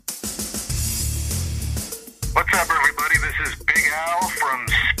What's up, everybody? This is Big Al from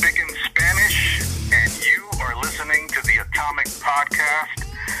Spic N Spanish, and you are listening to the Atomic Podcast,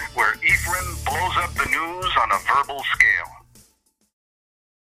 where Ephraim blows up the news on a verbal scale.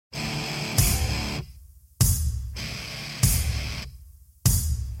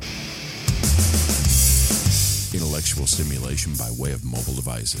 Intellectual stimulation by way of mobile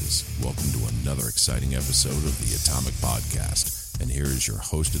devices. Welcome to another exciting episode of the Atomic Podcast. And here is your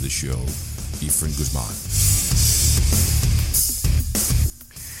host of the show, Ephraim Guzman.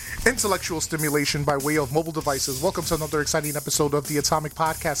 Intellectual stimulation by way of mobile devices. Welcome to another exciting episode of the Atomic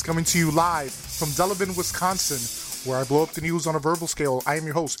Podcast, coming to you live from Delavan, Wisconsin, where I blow up the news on a verbal scale. I am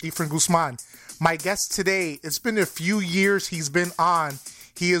your host, Ephraim Guzman. My guest today, it's been a few years he's been on.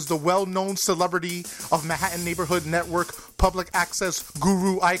 He is the well-known celebrity of Manhattan Neighborhood Network, public access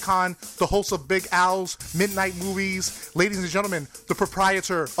guru icon, the host of Big Al's Midnight Movies. Ladies and gentlemen, the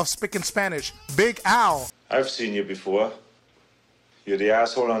proprietor of Spic N Spanish, Big Al. I've seen you before. You're the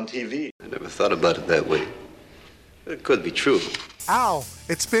asshole on TV. I never thought about it that way. It could be true. Al,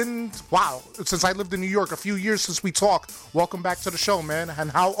 it's been, wow, since I lived in New York, a few years since we talked. Welcome back to the show, man. And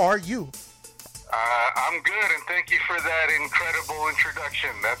how are you? I'm good, and thank you for that incredible introduction.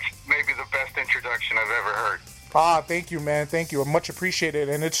 That's maybe the best introduction I've ever heard. Thank you, man. Thank you. Much appreciated.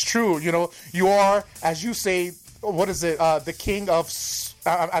 And it's true. You know, you are, as you say, what is it? The king of,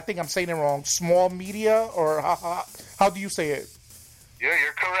 I think I'm saying it wrong, small media, or how do you say it? Yeah,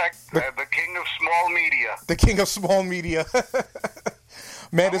 you're correct. The king of small media. The king of small media.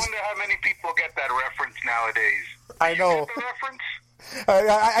 Man, I wonder how many people get that reference nowadays. I know. You get the reference?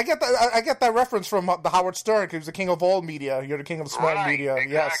 I get that reference from the Howard Stern. He was the king of all media. You're the king of small media.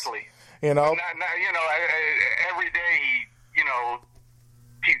 Exactly. Yes. You know. Every day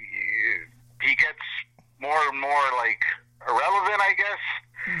he gets more and more like irrelevant, I guess.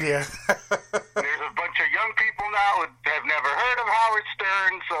 Yeah. There's a bunch of young people now who have never heard of Howard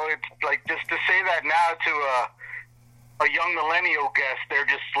Stern, so it's like just to say that now to a young millennial guest, they're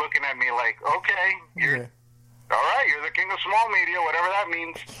just looking at me like, okay, you're. All right, you're the king of small media, whatever that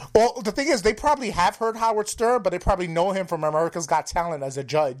means. Well, the thing is, they probably have heard Howard Stern, but they probably know him from America's Got Talent as a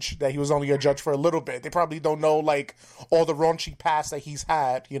judge, that he was only a judge for a little bit. They probably don't know, like, all the raunchy past that he's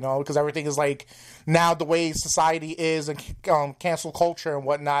had, you know, because everything is, like, now the way society is and cancel culture and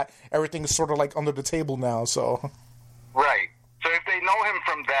whatnot, everything is sort of, like, under the table now, so. Right. So if they know him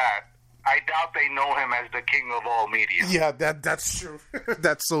from that, I doubt they know him as the king of all media. Yeah, that's true.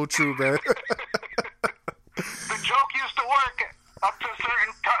 That's so true, man. The joke used to work up to a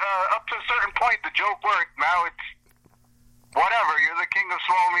certain point. The joke worked. Now it's whatever. You're the king of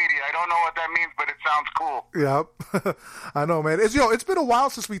small media. I don't know what that means, but it sounds cool. Yep, I know, man. It's been a while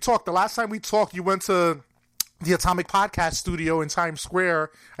since we talked. The last time we talked, you went to the Atomic Podcast studio in Times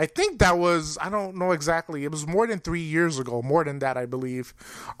Square. I think that was, I don't know exactly. It was more than 3 years ago. More than that, I believe.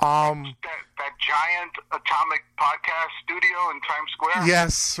 That giant Atomic Podcast studio in Times Square?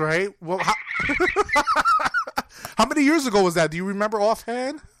 Yes, right? Well, how many years ago was that? Do you remember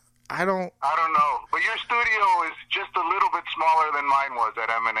offhand? I don't know. But your studio is just a little bit smaller than mine was at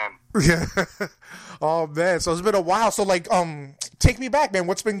M&N. Yeah. Oh, man. So it's been a while. So, like, take me back, man.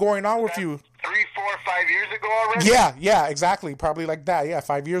 What's been going on with you? 3, 4, 5 years ago already? Yeah, exactly. Probably like that. Yeah,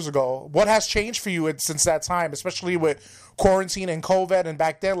 5 years ago. What has changed for you since that time, especially with quarantine and COVID and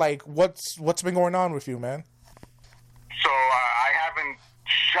back then? Like, what's been going on with you, man? So, I haven't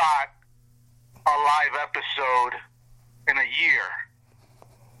shot a live episode in a year.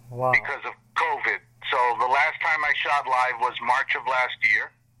 Wow. Because of COVID. So the last time I shot live was March of last year.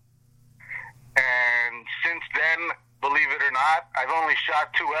 And since then, believe it or not, I've only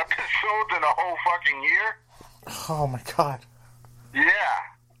shot 2 episodes in a whole fucking year. Oh my God. Yeah.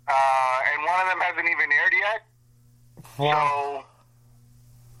 And one of them hasn't even aired yet. Wow. So,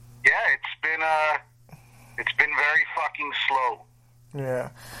 yeah, it's been very fucking slow.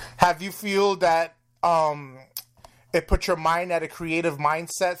 Yeah. Have you feel that it put your mind at a creative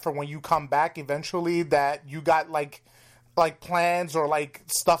mindset for when you come back eventually, that you got like plans or like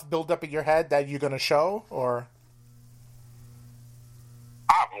stuff built up in your head that you're gonna show? Or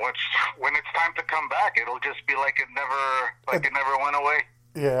when it's time to come back, it'll just be like it never went away.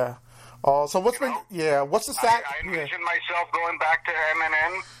 Yeah. Oh, so what's been? Yeah. What's the stat? I envision myself going back to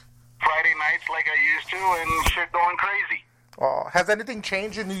M&N Friday nights like I used to, and shit going crazy. Has anything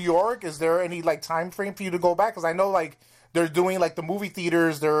changed in New York? Is there any like time frame for you to go back? Because I know like they're doing like the movie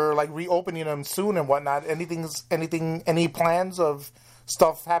theaters, they're like reopening them soon and whatnot. Any plans of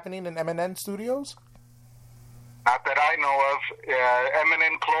stuff happening in M&N Studios? Not that I know of.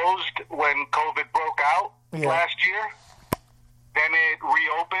 M&N closed when COVID broke out last year. Then it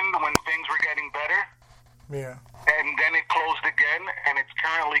reopened when things were getting better. Yeah. And then it closed again, and it's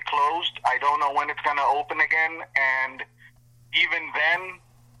currently closed. I don't know when it's going to open again. And even then,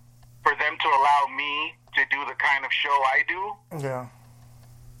 for them to allow me to do the kind of show I do, yeah,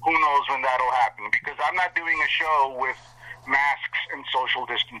 who knows when that'll happen? Because I'm not doing a show with masks and social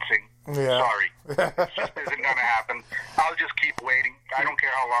distancing. Yeah. Sorry. It just isn't going to happen. I'll just keep waiting. I don't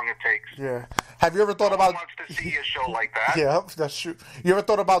care how long it takes. Yeah. Have you ever thought No about... one wants to see a show like that. Yeah, that's true. You ever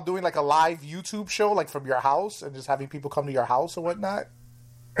thought about doing like a live YouTube show, like from your house, and just having people come to your house or whatnot?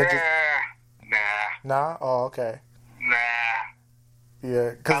 Nah. Nah? Oh, okay. Nah.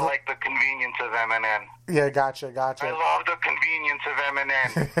 Yeah. I like the convenience of M&N. Yeah, gotcha. I love the convenience of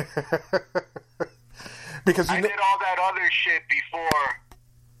M&N. Because I did all that other shit before.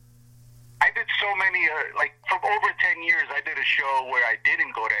 I did so many, like, for over 10 years, I did a show where I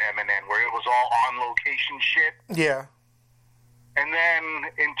didn't go to M&N, where it was all on-location shit. Yeah. And then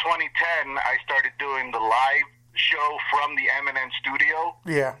in 2010, I started doing the live show from the M&N studio.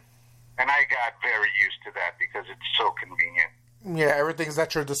 Yeah. And I got very used to that because it's so convenient. Yeah, everything's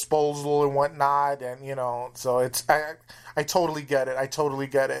at your disposal and whatnot, and, you know, so it's... I totally get it. I totally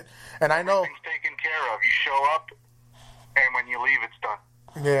get it. And I know... Everything's taken care of. You show up, and when you leave, it's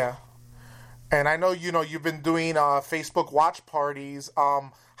done. Yeah. And I know, you know, you've been doing Facebook watch parties.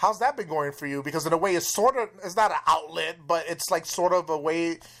 How's that been going for you? Because in a way, it's sort of... It's not an outlet, but it's like sort of a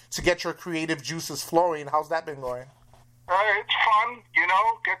way to get your creative juices flowing. How's that been going? It's fun, you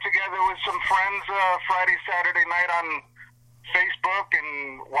know. Get together with some friends Friday, Saturday night on Facebook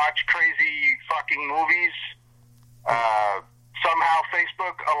and watch crazy fucking movies. Somehow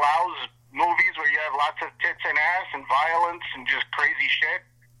Facebook allows movies where you have lots of tits and ass and violence and just crazy shit.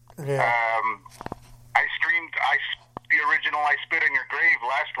 Yeah. I streamed the original I Spit in Your Grave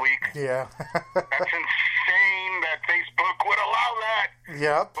last week. Yeah. That's insane that Facebook would allow that.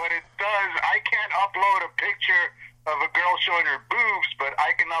 Yep. But it does. I can't upload a picture of a girl showing her boobs, but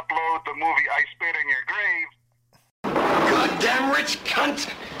I can upload the movie I Spit in Your Grave. Goddamn rich cunt!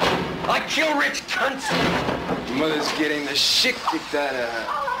 I kill rich cunts! Mother's getting the shit kicked out of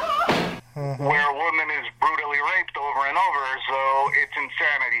her. Where a woman is brutally raped over and over, so it's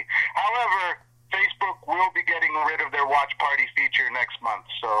insanity. However, Facebook will be getting rid of their watch party feature next month,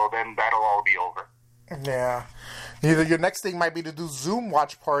 so then that'll all be over. Yeah. Either your next thing might be to do Zoom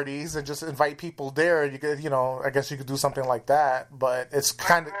watch parties and just invite people there. You could, you know, I guess you could do something like that, but it's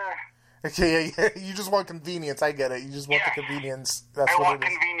kind of... Yeah, you just want convenience. I get it. You just want the convenience. That's I what want it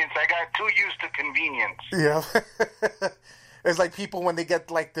is. convenience. I got too used to convenience. Yeah. It's like people when they get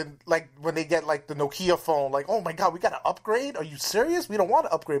the Nokia phone, like, oh my god, we got to upgrade? Are you serious? We don't want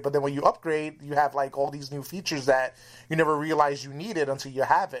to upgrade. But then when you upgrade, you have like all these new features that you never realized you needed until you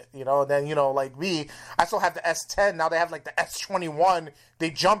have it. You know, and then, you know, like me, I still have the S10. Now they have like the S21. They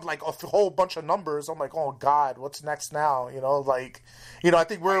jumped like a whole bunch of numbers. I'm like, oh god, what's next now? You know, like, you know, I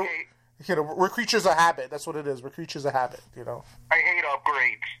think we're creatures of habit. That's what it is. We're creatures of habit, you know. I hate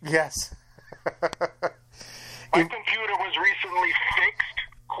upgrades. Yes. My computer was recently fixed,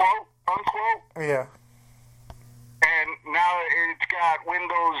 quote, unquote. Yeah. And now it's got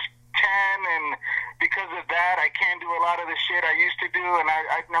Windows 10, and because of that, I can't do a lot of the shit I used to do, and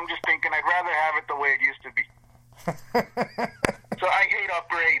I'm just thinking I'd rather have it the way it used to be. So I hate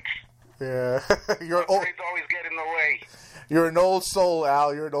upgrades. Yeah. Upgrades always get in the way. You're an old soul,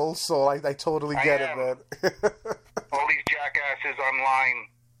 Al. You're an old soul. I totally get it, man. All these jackasses online.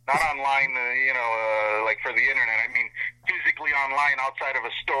 Not online, like for the internet. I mean, physically online outside of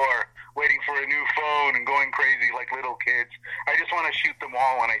a store, waiting for a new phone and going crazy like little kids. I just want to shoot them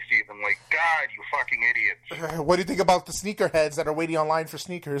all when I see them. Like, God, you fucking idiots. What do you think about the sneakerheads that are waiting online for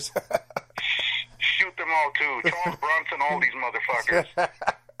sneakers? Shoot them all, too. Charles Bronson, all these motherfuckers.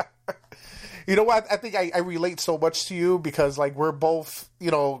 You know what? I think I relate so much to you because, like, we're both,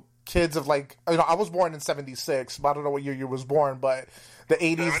 you know, kids of, like, you know, I was born in 76, but I don't know what year you was born, but the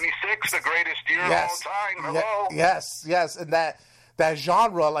 80s. 76, the greatest year of all time. Hello. Yes. And that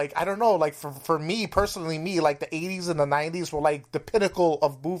genre, like, I don't know, like, for me, personally, like, the 80s and the 90s were, like, the pinnacle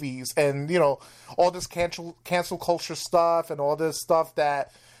of movies. And, you know, all this cancel culture stuff and all this stuff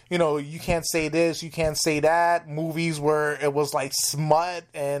that, you know, you can't say this, you can't say that. Movies where it was, like, smut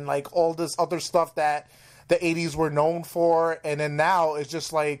and, like, all this other stuff that the 80s were known for. And then now it's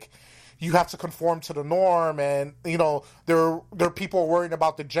just, like, you have to conform to the norm. And, you know, there are people worrying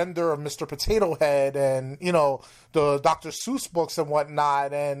about the gender of Mr. Potato Head and, you know, the Dr. Seuss books and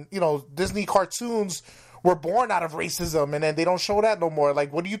whatnot. And, you know, Disney cartoons were born out of racism, and then they don't show that no more.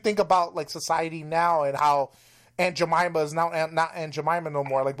 Like, what do you think about, like, society now and how Aunt Jemima is now not Aunt Jemima no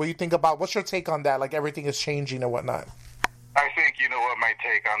more? Like, what do you think about, what's your take on that? Like, everything is changing and whatnot. I think you know what my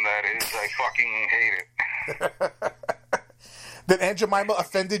take on that is. I fucking hate it. Did Aunt Jemima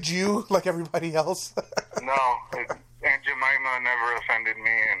offended you like everybody else? No, Aunt Jemima never offended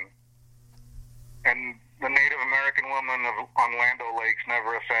me, and the Native American woman on Land O'Lakes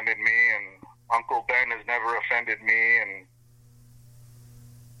never offended me, and Uncle Ben has never offended me, and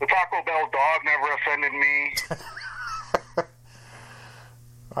the Taco Bell dog never offended me.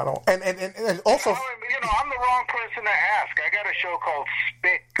 I don't. And also, I'm the wrong person to ask. I got a show called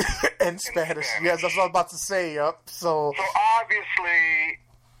Spic in Spanish. Yes, that's what I was about to say. Yep. So obviously,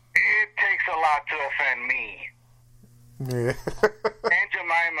 it takes a lot to offend me. Yeah. Aunt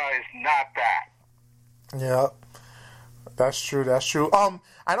Jemima is not that. Yeah. That's true. That's true. I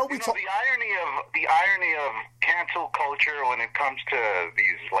know we talk. The irony of cancel culture when it comes to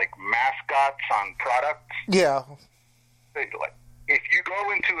these like mascots on products. Yeah. Like, if you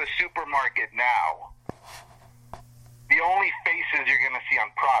go into a supermarket now, the only faces you're going to see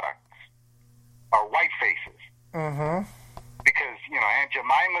on products are white faces. Mm-hmm. Because, Aunt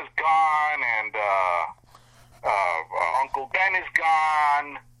Jemima's gone, and Uncle Ben is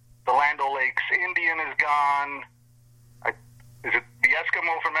gone, the Land O'Lakes Indian is gone, is it the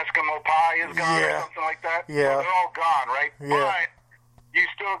Eskimo from Eskimo Pie is gone or something like that? Yeah. So they're all gone, right? Yeah. But you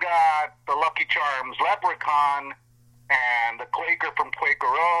still got the Lucky Charms Leprechaun, and the Quaker from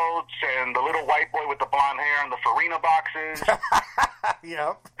Quaker Oats, and the little white boy with the blonde hair and the Farina boxes.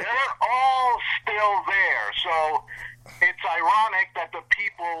 Yep. They're all still there. So it's ironic that the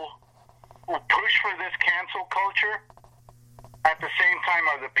people who push for this cancel culture at the same time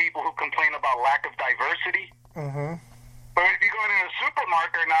are the people who complain about lack of diversity. Mm-hmm. But if you go into a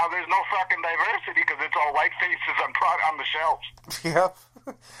supermarket now, there's no fucking diversity because it's all white faces on the shelves. Yep.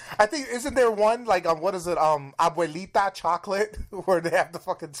 I think, isn't there one, like, what is it, Abuelita chocolate, where they have the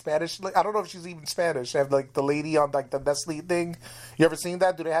fucking Spanish, I don't know if she's even Spanish, they have, like, the lady on, like, the Nestle thing. You ever seen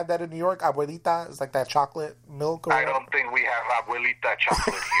that? Do they have that in New York? Abuelita? It's like that chocolate milk or I don't think we have Abuelita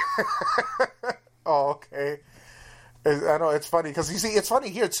chocolate here. Oh, okay. I know, it's funny, because, you see, it's funny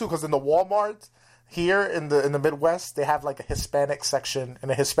here, too, because in the Walmart here in the Midwest, they have, like, a Hispanic section. In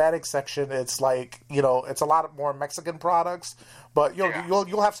the Hispanic section, it's, like, it's a lot more Mexican products. But,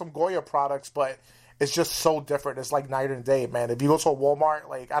 you'll have some Goya products, but it's just so different. It's like night and day, man. If you go to a Walmart,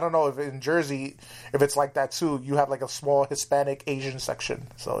 like, I don't know if in Jersey, if it's like that, too. You have, like, a small Hispanic Asian section.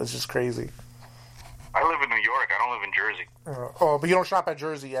 So it's just crazy. I live in New York. I don't live in Jersey. Oh, but you don't shop at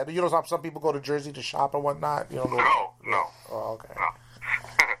Jersey yet? You don't. Some people go to Jersey to shop and whatnot? You don't go No. Oh, okay.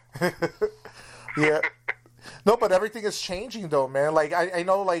 No. Yeah. No, but everything is changing, though, man. Like, I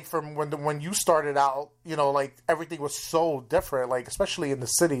know, like, from when you started out, like, everything was so different, like, especially in the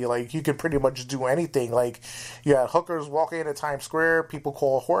city. Like, you could pretty much do anything. Like, you had hookers walk in at Times Square, people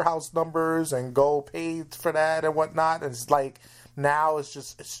call whorehouse numbers and go pay for that and whatnot. And it's like, now it's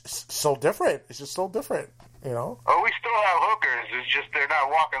so different. It's just so different, Oh, we still have hookers. It's just they're not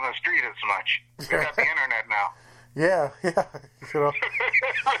walking the street as much. They got the internet now. Yeah. They're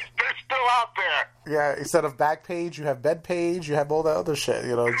still out there. Yeah, instead of back page, you have bed page, you have all that other shit,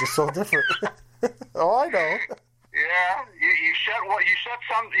 it's just so different. Oh, I know. Yeah, you shut one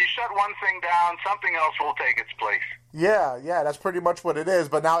thing down, something else will take its place. Yeah, that's pretty much what it is,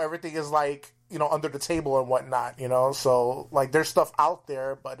 but now everything is like, under the table and whatnot, so, like, there's stuff out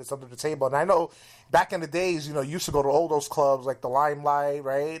there, but it's under the table, and I know back in the days, you used to go to all those clubs, like the Limelight,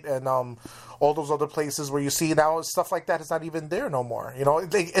 right, and all those other places where you see now stuff like that is not even there no more,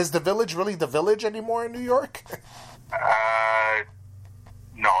 is the Village really the Village anymore in New York? No,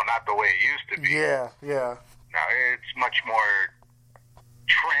 not the way it used to be. Yeah. No, it's much more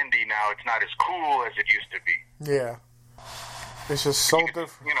trendy now. It's not as cool as it used to be. Yeah. It's just so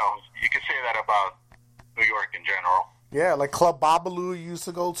different. You could say that about New York in general. Yeah, like Club Babalu you used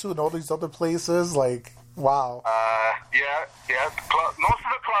to go to and all these other places. Like, wow. Yeah. Most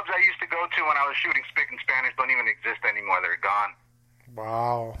of the clubs I used to go to when I was shooting Spic N Spanish don't even exist anymore. They're gone.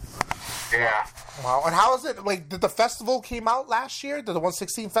 Wow. Yeah. Wow. And how is it? Like, did the festival came out last year? Did the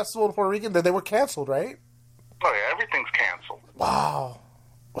 116 festival in Puerto Rican? They were canceled, right? Oh, yeah. Everything's canceled. Wow.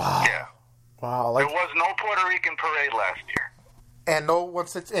 Yeah. Wow. Like, there was no Puerto Rican parade last year. And no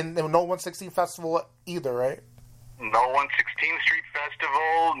 116 festival either, right? No 116th Street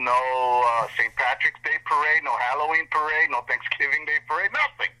Festival, no St. Patrick's Day Parade, no Halloween Parade, no Thanksgiving Day Parade,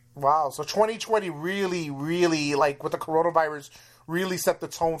 nothing. Wow. So 2020 really, really, like, with the coronavirus, really set the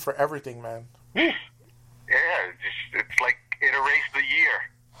tone for everything, man. Woo. Yeah, it's like it erased the year.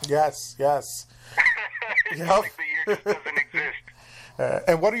 Yes. It's like the year just doesn't exist.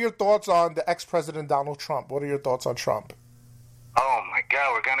 And what are your thoughts on the ex-president Donald Trump? What are your thoughts on Trump? Oh, my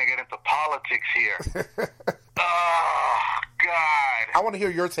God, we're going to get into politics here. Oh, God. want to hear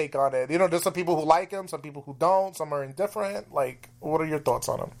your take on it. You know, there's some people who like him, some people who don't, some are indifferent. Like, what are your thoughts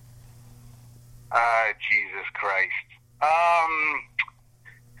on him? Jesus Christ.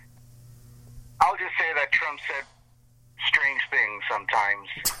 I'll just say that Trump said strange things sometimes.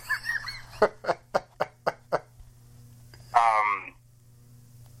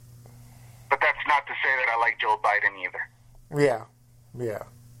 But that's not to say that I like Joe Biden either. Yeah.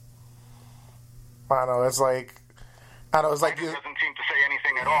 I know, it's like... Biden doesn't seem to say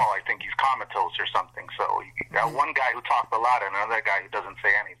anything at all. I think he's comatose or something. So you got one guy who talked a lot and another guy who doesn't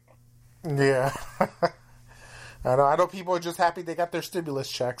say anything. Yeah. I know people are just happy they got their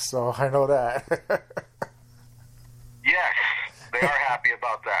stimulus checks, so I know that. Yes, they are happy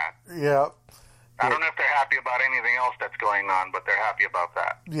about that. Yeah. I don't know if they're happy about anything else that's going on, but they're happy about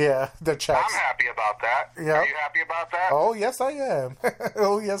that. Yeah, the checks. I'm happy about that. Yeah. Are you happy about that? Oh, yes, I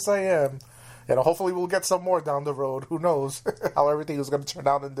am. And hopefully we'll get some more down the road. Who knows how everything is going to turn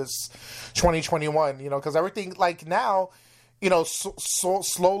out in this 2021, you know, because everything, like now, you know, so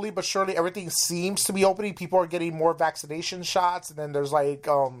slowly but surely everything seems to be opening. People are getting more vaccination shots. And then there's like,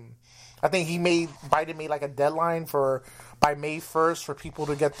 I think Biden made like a deadline for by May 1st for people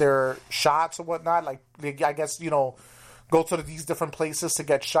to get their shots or whatnot. Like, I guess, you know, go to these different places to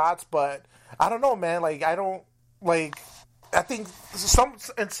get shots. But I don't know, man. Like, I think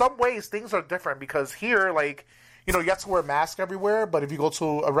in some ways things are different because here, like, you know, you have to wear a mask everywhere, but if you go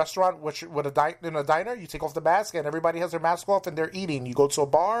to a restaurant in a diner, you take off the mask and everybody has their mask off and they're eating. You go to a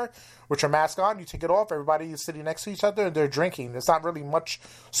bar with your mask on, you take it off, everybody is sitting next to each other and they're drinking. There's not really much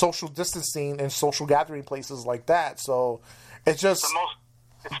social distancing and social gathering places like that. So it's just...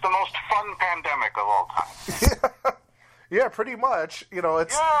 It's the most fun pandemic of all time. Yeah, pretty much. You know,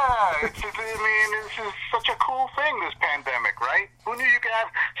 it's... Yeah, this is such a cool thing, this pandemic, right? Who knew you could have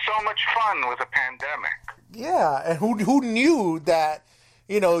so much fun with a pandemic? Yeah, and who knew that,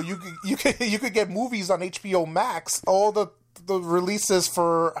 you know, you could get movies on HBO Max, all the releases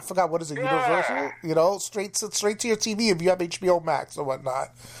for, I forgot, what is it, Universal? You know, straight to your TV if you have HBO Max or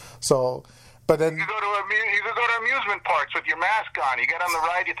whatnot. So, but then... You could go to amusement parks with your mask on. You get on the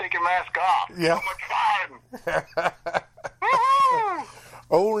ride, you take your mask off. Yeah. So much fun! Woohoo!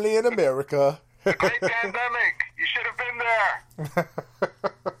 Only in America. Great pandemic. You should have been there.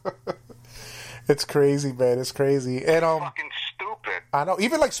 It's crazy, man. It's crazy. And fucking stupid. I know.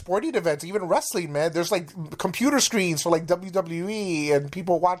 Even like sporting events, even wrestling, man. There's like computer screens for like WWE and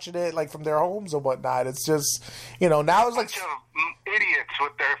people watching it like from their homes and whatnot. It's just, you know, now it's like a bunch of idiots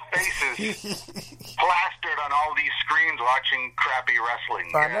with their faces plastered on all these screens watching crappy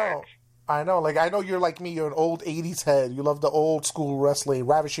wrestling. I know. Like, I know you're like me. You're an old 80s head. You love the old school wrestling.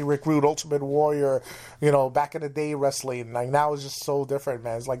 Ravishing Rick Rude, Ultimate Warrior, you know, back in the day wrestling. Like, now it's just so different,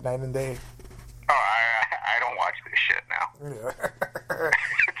 man. It's like night and day. Oh, I don't watch this shit now. Yeah.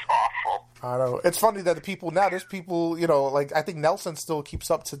 It's awful. I know. It's funny that there's people, you know, like, I think Nelson still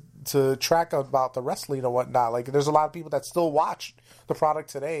keeps up to track about the wrestling and whatnot. Like, there's a lot of people that still watch the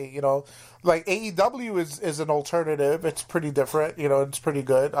product today, you know. Like, AEW is an alternative. It's pretty different, you know, it's pretty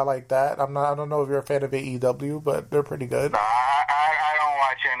good. I like that. I don't know if you're a fan of AEW, but they're pretty good. No, I don't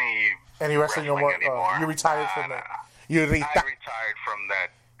watch any wrestling no more. Anymore. You retired from that. I retired from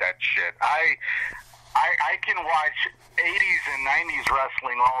that shit. I can watch 80s and 90s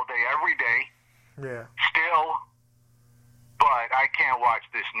wrestling all day, every day. Yeah. Still, but I can't watch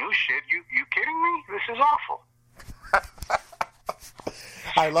this new shit. You kidding me? This is awful.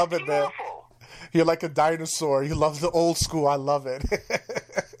 I love it, man. Awful. You're like a dinosaur. You love the old school. I love it.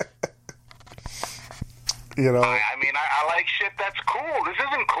 You know. I mean, I like shit that's cool. This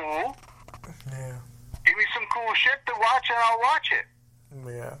isn't cool. Yeah. Give me some cool shit to watch and I'll watch it.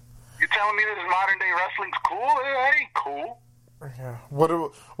 Yeah. You're telling me this modern day wrestling's cool? That ain't cool. Yeah.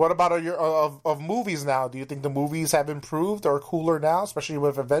 What about of movies now? Do you think the movies have improved or cooler now, especially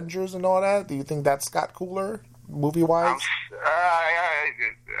with Avengers and all that? Do you think that's got cooler movie wise?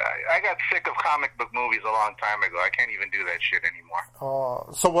 I got sick of comic book movies a long time ago. I can't even do that shit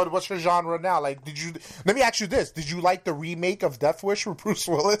anymore. So what's your genre now? Like, let me ask you this: did you like the remake of Death Wish with Bruce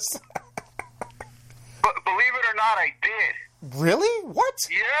Willis? But believe it or not, I did. Really? What?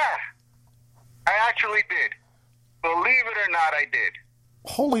 Yeah, I actually did. Believe it or not, I did.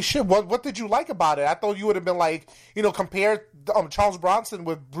 Holy shit! What did you like about it? I thought you would have been like, you know, compared Charles Bronson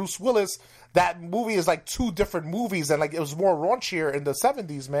with Bruce Willis. That movie is like two different movies, and like it was more raunchier in the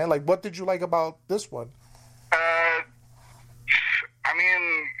 70s, man. Like, what did you like about this one? I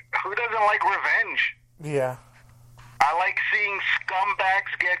mean, who doesn't like revenge? Yeah. I like seeing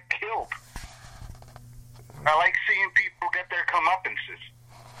scumbags get killed. I like seeing people get their comeuppances.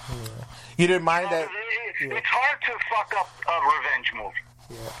 Yeah. You didn't mind that? It's hard to fuck up a revenge movie.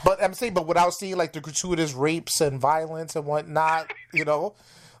 Yeah. But I'm saying, but without seeing like the gratuitous rapes and violence and whatnot,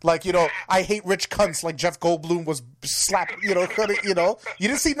 like I hate rich cunts like Jeff Goldblum was slapped, you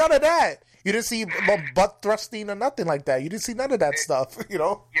didn't see none of that. You didn't see butt thrusting or nothing like that. You didn't see none of that stuff, You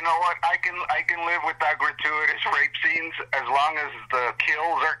know what? I can live with that gratuitous rape scenes as long as the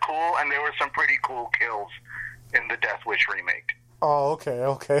kills are cool, and there were some pretty cool kills in the Death Wish remake. Oh,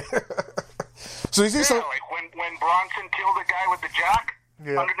 okay. So you see, like when Bronson killed the guy with the jack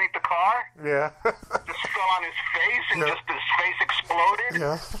underneath the car. Yeah. Just fell on his face, and just his face exploded.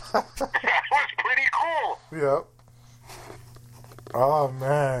 Yeah. That was pretty cool. Yeah. Oh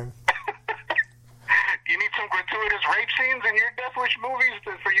man. You need some gratuitous rape scenes in your Death Wish movies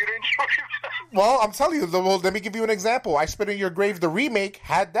for you to enjoy them. Well, I'm telling you. Well, let me give you an example. I Spit in Your Grave, the remake,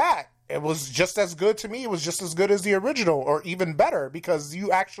 had that. It was just as good to me. It was just as good as the original, or even better, because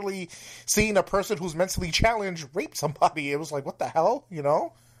you actually seeing a person who's mentally challenged rape somebody. It was like, what the hell? I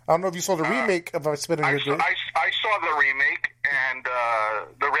don't know if you saw the remake of I Spit in Your Grave. I saw the remake, and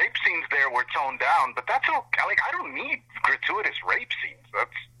the rape scenes there were toned down, but that's okay. Like, I don't need gratuitous rape scenes.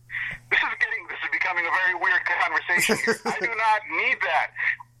 This is becoming a very weird conversation here. I do not need that.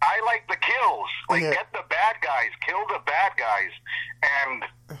 I like the kills. Get the bad guys. Kill the bad guys. And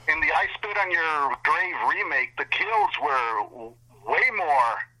in the I Spit on Your Grave remake, the kills were way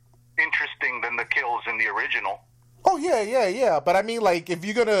more interesting than the kills in the original. Oh, yeah. But I mean, like, if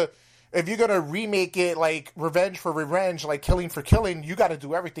you're gonna remake it like revenge for revenge, like killing for killing, you got to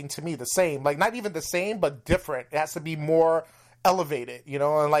do everything to me the same. Like, not even the same, but different. It has to be more elevated,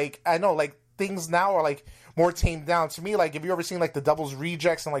 and like I know like things now are like more tamed down. To me, like, if you ever seen like The Devil's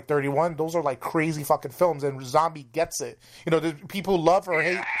Rejects and like 31, those are like crazy fucking films, and Zombie gets it. The people love or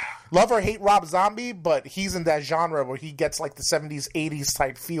hate Rob Zombie, but he's in that genre where he gets like the 70s 80s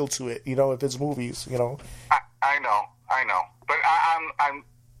type feel to it, if it's movies. I know, but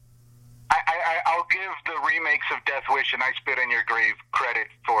I'll give the remakes of Death Wish and I Spit in Your Grave credit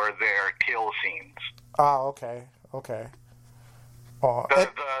for their kill scenes. Oh, okay.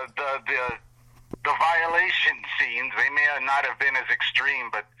 The violation scenes, they may not have been as extreme,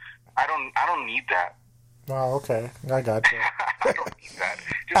 but I don't need that. Oh, okay. I got you. I don't need that.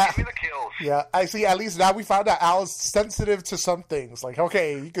 Just give me the kills. Yeah, I see. At least now we found out Al's sensitive to some things. Like,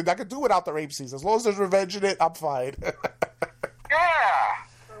 okay, I could do without the rape scenes. As long as there's revenge in it, I'm fine. Yeah.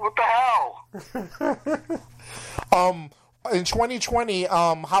 What the hell? In 2020,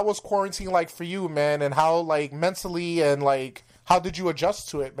 how was quarantine like for you, man? And how, like, mentally and, like, how did you adjust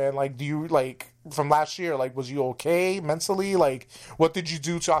to it, man? Like, do you, like, from last year, like, was you okay mentally? Like, what did you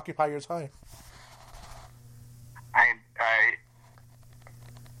do to occupy your time? I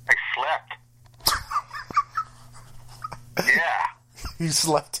slept. Yeah. You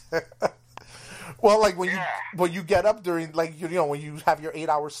slept. Well, like when you get up during, like, when you have your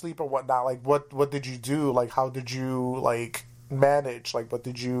 8-hour sleep or whatnot, like what did you do? Like, how did you like manage? Like, what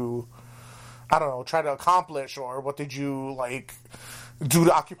did you, I don't know, try to accomplish, or what did you like do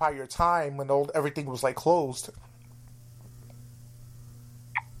to occupy your time when everything was like closed?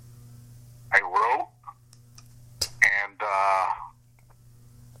 I wrote, and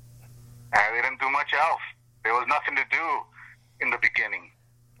I didn't do much else. There was nothing to do in the beginning.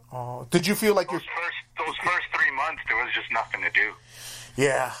 Oh, did you feel like those first 3 months there was just nothing to do?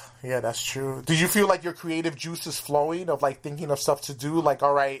 Yeah, that's true. Did you feel like your creative juice is flowing of like thinking of stuff to do? Like,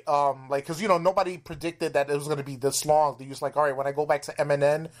 all right, like, because nobody predicted that it was going to be this long. You just like, all right, when I go back to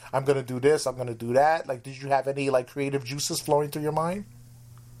MNN, I'm going to do this, I'm going to do that. Like, did you have any like creative juices flowing through your mind?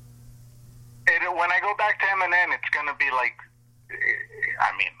 When I go back to MNN, it's going to be like,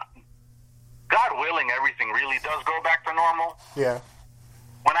 I mean, God willing, everything really does go back to normal. Yeah.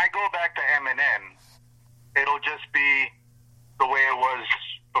 When I go back to M&N, it'll just be the way it was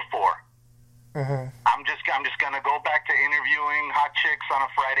before. Mm-hmm. I'm just gonna go back to interviewing hot chicks on a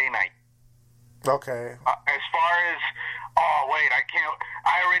Friday night. Okay. As far as, I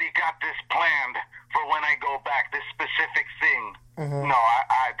already got this planned for when I go back, this specific thing. Mm-hmm. No,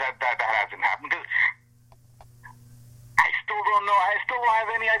 that hasn't happened, because I still don't know. I still don't have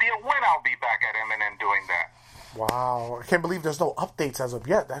any idea when I'll be back at M&N doing that. Wow, I can't believe there's no updates as of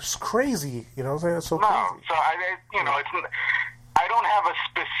yet. That's crazy. You know what I'm saying? That's so crazy. No, so I don't have a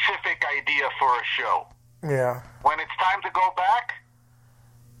specific idea for a show. Yeah. When it's time to go back,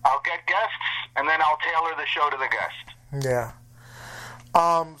 I'll get guests, and then I'll tailor the show to the guest. Yeah.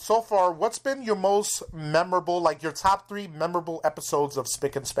 So far, what's been your most memorable, like your top 3 memorable episodes of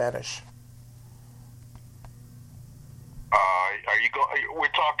Spic N Spanish? We're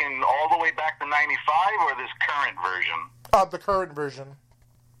talking all the way back to 95, or this current version? The current version.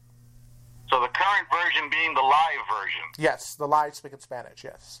 So the current version being the live version. Yes, the live Spic N Spanish,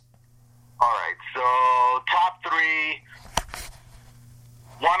 yes. All right, so top 3.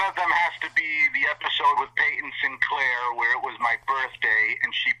 One of them has to be the episode with Peyton Sinclair where it was my birthday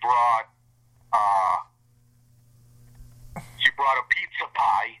and she brought a pizza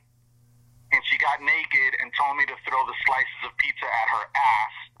pie and she got naked and told me to throw the slices of pizza at her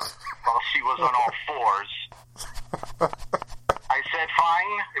ass while she was on all fours. I said,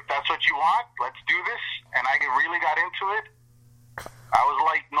 fine, if that's what you want, let's do this. And I really got into it. I was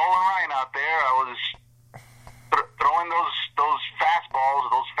like Nolan Ryan out there. I was throwing those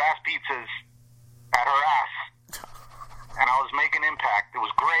fastballs, those fast pizzas at her ass. And I was making impact. It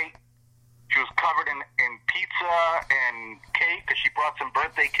was great. She was covered in pizza and cake because she brought some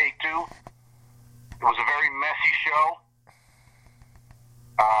birthday cake too. It was a very messy show.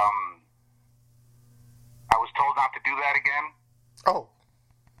 I was told not to do that again. Oh.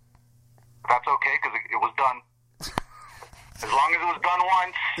 That's okay, because it was done. As long as it was done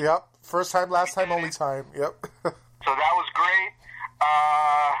once. Yep. First time, last time, only time. Yep. So that was great.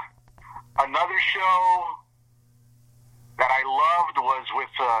 Another show that I loved was with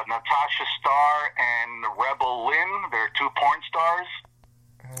Natasha Starr and Rebel Lynn. They're 2 porn stars.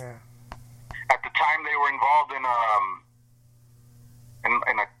 Yeah. At the time, they were involved in a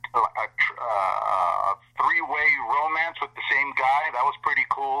 3-way romance with the same guy. That was pretty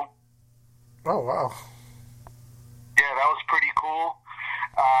cool. Oh, wow. Yeah, that was pretty cool.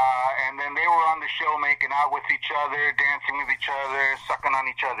 And then they were on the show making out with each other, dancing with each other, sucking on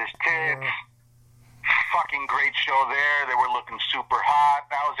each other's tits. Yeah. Fucking great show there. They were looking super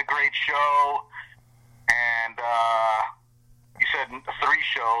hot. That was a great show. And you said 3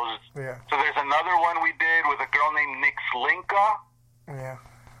 shows. Yeah. So there's another one we did with a girl named Nick Slinka. Yeah.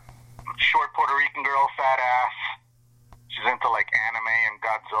 Short Puerto Rican girl, fat ass. She's into like anime and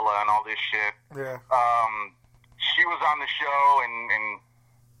Godzilla and all this shit. Yeah. She was on the show and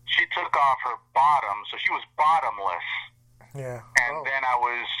she took off her bottom, so she was bottomless. Yeah. And then I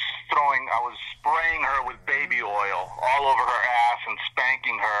was spraying her with baby oil all over her ass and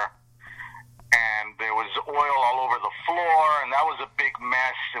spanking her. And there was oil all over the floor, and that was a big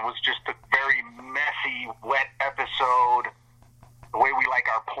mess. It was just a very messy, wet episode. The way we like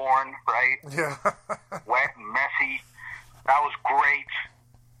our porn, right? Yeah. Wet and messy. That was great.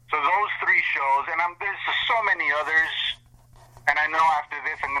 So those 3 shows, and there's so many others. And I know after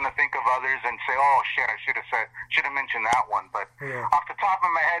this I'm going to think of others and say, oh shit, I should have mentioned that one. But off the top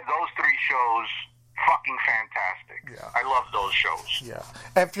of my head, those 3 shows, fucking fantastic. Yeah. I love those shows. Yeah.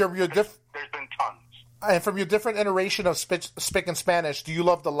 And from your there's been tons. And from your different iteration of Spic N Spanish, do you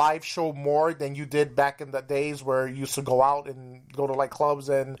love the live show more than you did back in the days where you used to go out and go to like clubs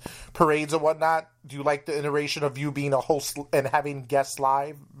and parades and whatnot? Do you like the iteration of you being a host and having guests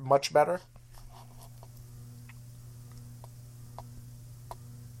live much better?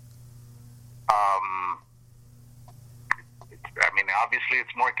 I mean, obviously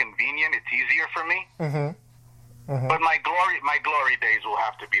it's more convenient. It's easier for me. Mm-hmm. Mm-hmm. But my glory days will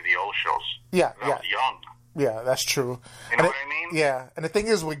have to be the old shows. Yeah, I was young. Yeah, that's true. You know what I mean? Yeah, and the thing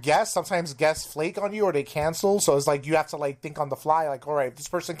is with guests, sometimes guests flake on you or they cancel, so it's like you have to like think on the fly, like, all right, if this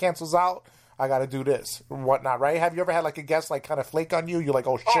person cancels out, I got to do this or whatnot, right? Have you ever had like a guest like kind of flake on you? You're like,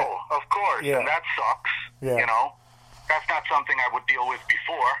 oh shit. Oh, of course, yeah. And that sucks. Yeah. You know, that's not something I would deal with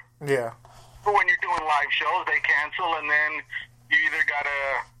before. Yeah. But when you're doing live shows, they cancel, and then you either got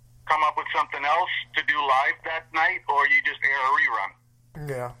to come up with something else to do live that night, or you just air a rerun.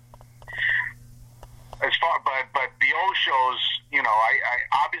 Yeah. But the old shows, you know, I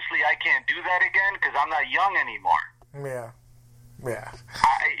obviously I can't do that again because I'm not young anymore. Yeah. Yeah.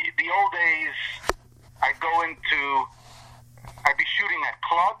 The old days, I'd be shooting at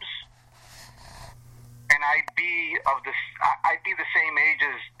clubs, and I'd be the same age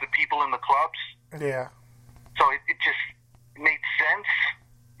as the people in the clubs. Yeah. So it just made sense.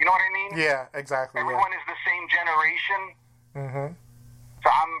 You know what I mean? Yeah, exactly. Everyone is the same generation. Mm-hmm. So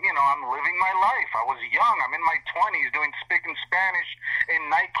I'm living my life. I was young. I'm in my 20s doing Spic N Spanish in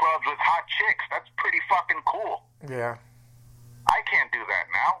nightclubs with hot chicks. That's pretty fucking cool. Yeah. I can't do that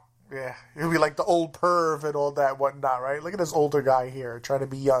now. Yeah. You'll be like the old perv and all that whatnot, right? Look at this older guy here trying to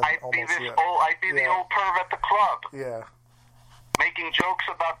be young. I'd be the old perv at the club. Yeah. Making jokes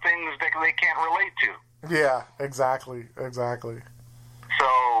about things that they can't relate to. Yeah, exactly.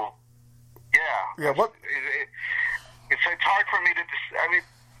 So, yeah. Yeah, what... It's hard for me to...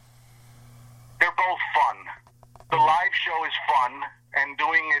 they're both fun. The live show is fun, and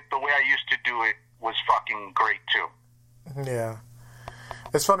doing it the way I used to do it was fucking great, too. Yeah.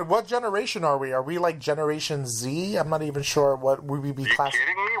 It's funny. What generation are we? Are we like Generation Z? I'm not even sure what we would be classified. Are you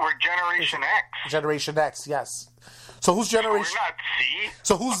kidding me? We're Generation X. Generation X, yes. So who's generation? We're not Z.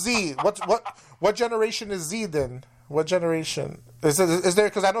 So who's Z? What generation is Z then? What generation is there?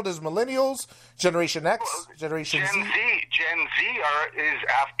 Because I know there's millennials, Generation X, Generation Z. Gen Z is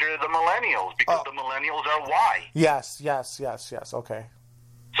after the millennials because the millennials are Y. Yes. Okay.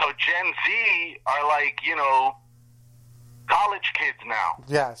 So Gen Z are like college kids now.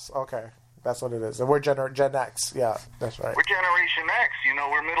 Yes. Okay. That's what it is. And we're Gen X. Yeah, that's right. We're Generation X.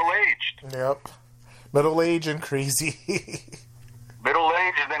 We're middle aged. Yep. Middle aged and crazy. Middle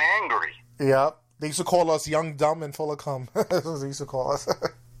aged and angry. Yep. They used to call us young, dumb, and full of cum. That's what they used to call us.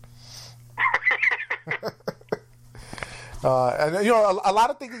 And a lot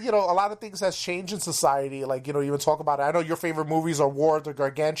of things has changed in society. Like you even talk about it. I know your favorite movies are War of the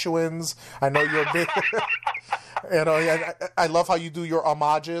Gargantuans. I know you're big. I love how you do your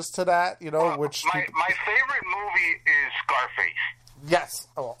homages to that. Which my favorite movie is Scarface. Yes,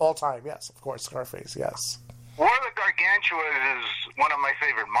 all time. Yes, of course, Scarface. Yes. War of the Gargantua is one of my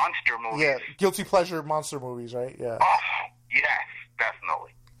favorite monster movies. Yeah, guilty pleasure monster movies, right? Yeah. Oh, yes,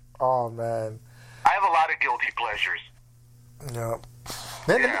 definitely. Oh man, I have a lot of guilty pleasures. Yeah.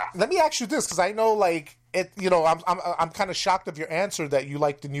 Let me ask you this, because I know, like, it. I'm kind of shocked of your answer that you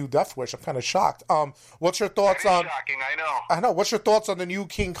like the new Death Wish. I'm kind of shocked. What's your thoughts on? Shocking, I know. I know. What's your thoughts on the new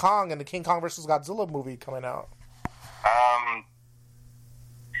King Kong and the King Kong versus Godzilla movie coming out?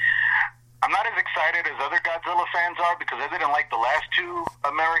 I'm not as excited as other Godzilla fans are because I didn't like the last two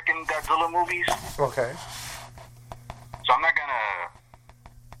American Godzilla movies. Okay. So I'm not gonna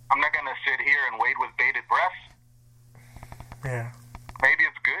sit here and wait with bated breath. Yeah. Maybe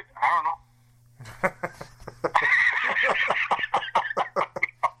it's good. I don't know.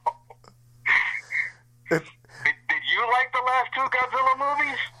 Did you like the last two Godzilla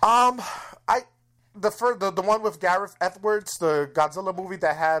movies? The one with Gareth Edwards, the Godzilla movie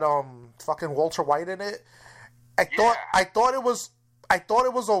that had fucking Walter White in it. I thought it was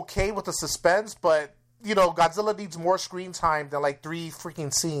okay with the suspense, but Godzilla needs more screen time than like 3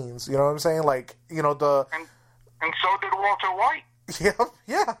 freaking scenes. You know what I'm saying? Like and so did Walter White. Yeah.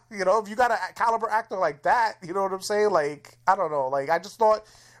 If you got a caliber actor like that, you know what I'm saying? Like I don't know. Like I just thought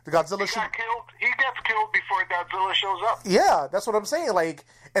the Godzilla He gets killed before Godzilla shows up. Yeah, that's what I'm saying. Like,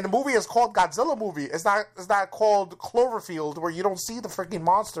 and the movie is called Godzilla movie. It's not called Cloverfield where you don't see the freaking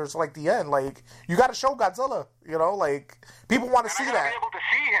monsters like the end. Like, you got to show Godzilla. Like people want to see that. I gotta be able to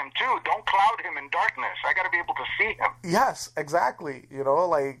see him too. Don't cloud him in darkness. I got to be able to see him. Yes, exactly.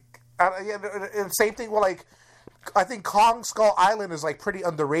 Same thing with like. I think Kong Skull Island is like pretty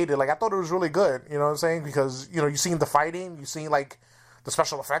underrated. Like I thought it was really good. You know what I'm saying? Because you seen the fighting, you seen like. The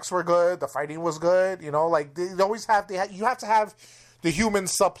special effects were good. The fighting was good. Like they always have. You have to have the human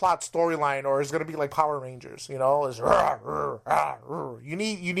subplot storyline, or it's gonna be like Power Rangers. It's you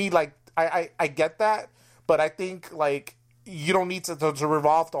need like I get that, but I think like you don't need to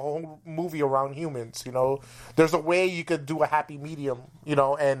revolve the whole movie around humans. There's a way you could do a happy medium.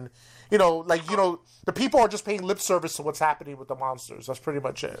 And the people are just paying lip service to what's happening with the monsters. That's pretty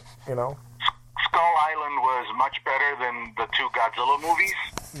much it. Skull Island was much better than the two Godzilla movies.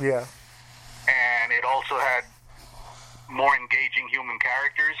 Yeah. And it also had more engaging human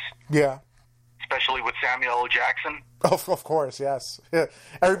characters. Yeah. Especially with Samuel L. Jackson. Of course, yes. Yeah.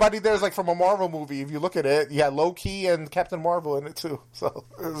 Everybody there's like from a Marvel movie. If you look at it, you had Loki and Captain Marvel in it too. So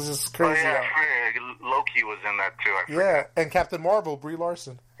it was just crazy. Oh, yeah, Loki was in that too. Yeah, and Captain Marvel, Brie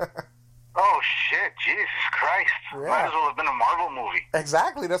Larson. Oh, shit. Jesus Christ. Yeah. Might as well have been a Marvel movie.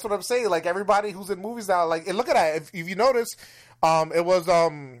 Exactly. That's what I'm saying. Like, everybody who's in movies now, like, and look at that. If you notice, it was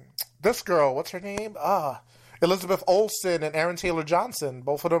this girl. What's her name? Elizabeth Olsen and Aaron Taylor-Johnson.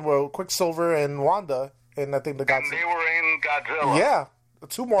 Both of them were Quicksilver and Wanda. And I think the Godzilla. And they were in Godzilla. Yeah. The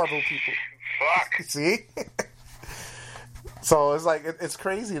two Marvel people. Fuck. See? So it's like it's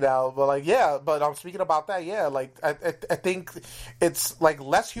crazy now, but like but I'm speaking about that. Yeah, like I think it's like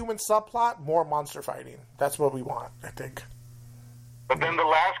less human subplot, more monster fighting. That's what we want, I think. But then the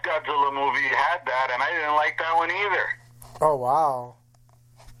last Godzilla movie had that, and I didn't like that one either. Oh wow,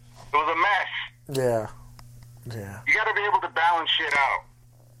 it was a mess. Yeah. You got to be able to balance shit out.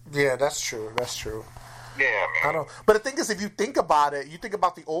 Yeah, that's true. Yeah, man. I don't. But the thing is, if you think about it, you think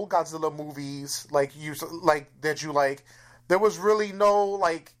about the old Godzilla movies, there was really no,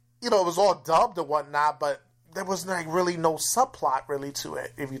 like, it was all dubbed and whatnot, but there was, like, really no subplot, really, to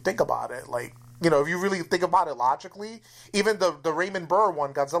it, if you think about it. Like, if you really think about it logically, even the Raymond Burr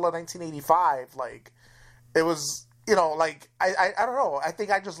one, Godzilla 1985, like, it was, I don't know. I think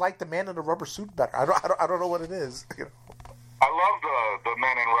I just like the man in the rubber suit better. I don't know what it is. I love the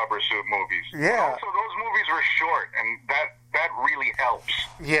men in rubber suit movies. Yeah. So those movies were short, and that really helps.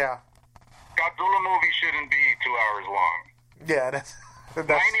 Yeah. Godzilla movies shouldn't be 2 hours long. Yeah, that's 90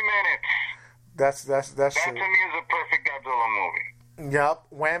 minutes. That's That true. to me is a perfect Godzilla movie. Yep.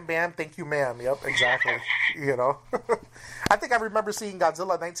 Wham bam, thank you, ma'am. Yep, exactly. You know, I think I remember seeing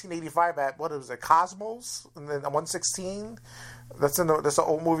Godzilla 1985 at what was it, Cosmos, and then 116. That's an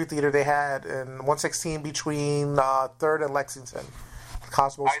old movie theater they had in 116 between 3rd and Lexington.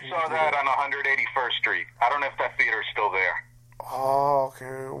 Cosmos. I saw that on 181st Street. I don't know if that theater is still there. Oh,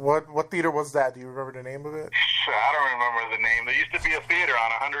 okay. What theater was that? Do you remember the name of it? I don't remember the name. There used to be a theater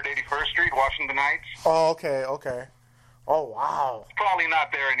on 181st Street, Washington Heights. Oh, okay. Oh, wow. It's probably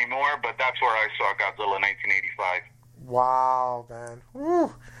not there anymore, but that's where I saw Godzilla 1985. Wow, man.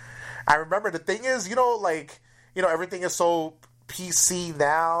 Woo. I remember the thing is, everything is so PC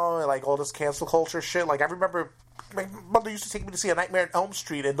now, like all this cancel culture shit. Like, I remember my mother used to take me to see A Nightmare on Elm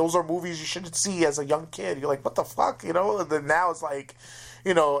Street, and those are movies you shouldn't see as a young kid. You're like, what the fuck, And then now it's like,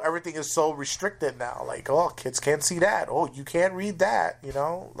 everything is so restricted now. Like, oh, kids can't see that. Oh, you can't read that,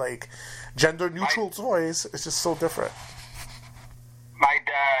 Like, gender-neutral toys. It's just so different. My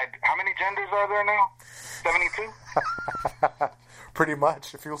dad, how many genders are there now? 72? Pretty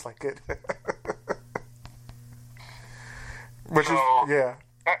much. It feels like it. Which so, is, yeah.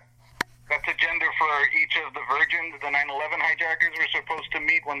 That's a gender for each of the virgins the 9/11 hijackers were supposed to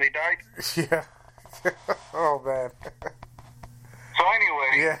meet when they died? Yeah. Oh, man. So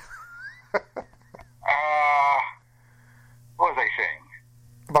anyway. Yeah. What was I saying?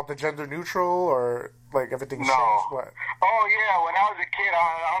 About the gender neutral or like everything's No. changed? What? Oh, yeah. When I was a kid,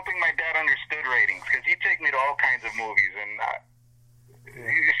 I don't think my dad understood ratings because he'd take me to all kinds of movies. And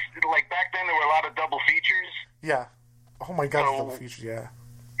like back then, there were a lot of double features. Yeah. Oh, my God. So, double feature, yeah.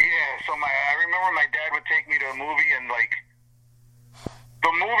 Yeah, so I remember my dad would take me to a movie, and like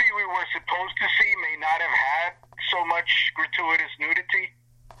the movie we were supposed to see may not have had so much gratuitous nudity.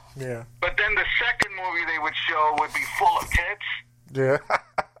 Yeah. But then the second movie they would show would be full of tits. Yeah.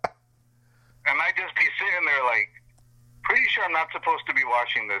 And I'd just be sitting there like, pretty sure I'm not supposed to be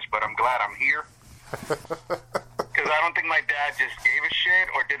watching this, but I'm glad I'm here. Because I don't think my dad just gave a shit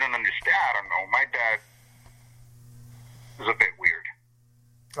or didn't understand. I don't know. My dad was a bit weird.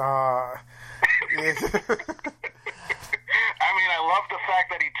 Yeah. I mean, I love the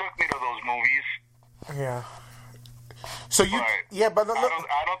fact that he took me to those movies. Yeah. So you, but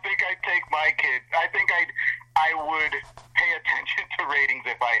I don't think I'd take my kid. I think I would pay attention to ratings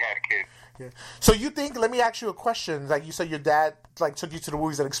if I had kids. Yeah. So you think? Let me ask you a question. Like you said, your dad like took you to the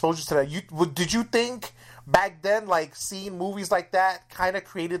movies and exposed you to that. Did you think back then, like seeing movies like that, kind of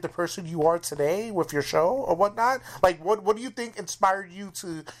created the person you are today with your show or whatnot? Like, what do you think inspired you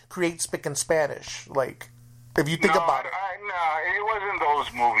to create Spic N Spanish? Like, if you think about it. No, it wasn't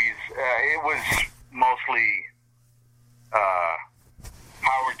those movies. It was mostly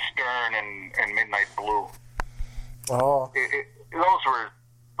Howard Stern and Midnight Blue. Oh.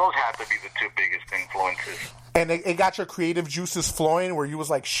 Those had to be the two biggest influences. And it got your creative juices flowing where you was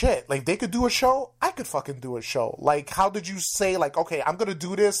like, shit, like they could do a show, I could fucking do a show. Like, how did you say, like, okay, I'm going to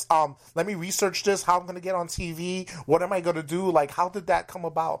do this, let me research this, how I'm going to get on TV, what am I going to do? Like, how did that come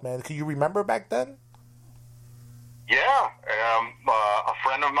about, man? Can you remember back then? Yeah. A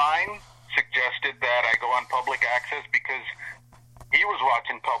friend of mine suggested that I go on public access because he was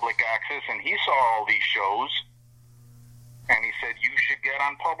watching public access and he saw all these shows. And he said, you should get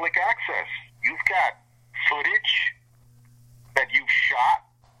on public access. You've got footage that you've shot.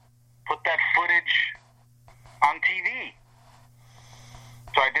 Put that footage on TV.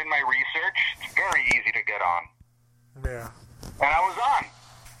 So I did my research. It's very easy to get on. Yeah. And I was on.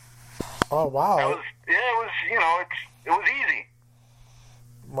 Oh, wow. It was easy.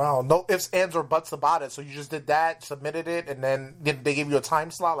 Wow. No ifs, ands, or buts about it. So you just did that, submitted it, and then they gave you a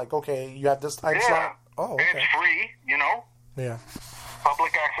time slot? Like, okay, you have this time slot? Oh, okay. It's free, Yeah.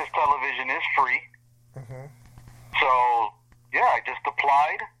 Public access television is free. Mm-hmm. So, yeah, I just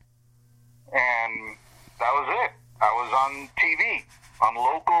applied, and that was it. I was on TV, on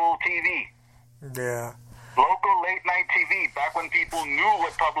local TV. Yeah. Local late-night TV, back when people knew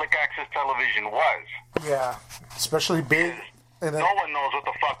what public access television was. Yeah. Especially big. No one knows what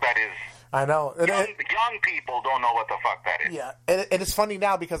the fuck that is. I know. Young people don't know what the fuck that is. Yeah, and it's funny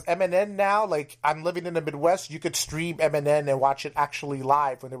now because MNN now, like, I'm living in the Midwest, you could stream MNN and watch it actually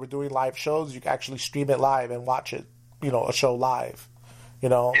live. When they were doing live shows, you could actually stream it live and watch it, a show live.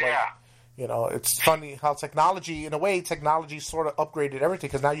 Yeah. It's funny how technology sort of upgraded everything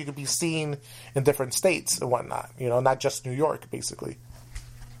because now you can be seen in different states and whatnot, not just New York, basically.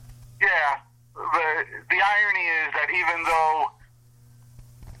 Yeah. The irony is that even though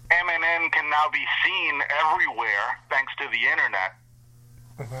MNN can now be seen everywhere thanks to the internet.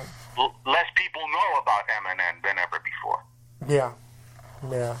 Less people know about MNN than ever before. Yeah.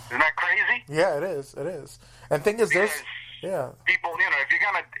 Isn't that crazy? Yeah, it is. It is. And thing is, Because people, if you're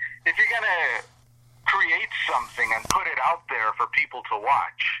gonna create something and put it out there for people to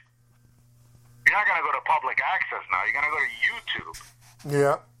watch, you're not gonna go to public access now. You're gonna go to YouTube.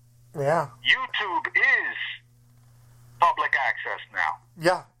 Yeah. YouTube is public access now.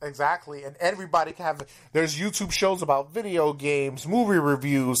 Yeah, exactly. And everybody can have... There's YouTube shows about video games, movie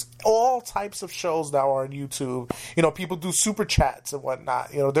reviews, all types of shows now are on YouTube. People do super chats and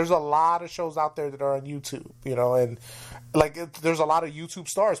whatnot. There's a lot of shows out there that are on YouTube, and there's a lot of YouTube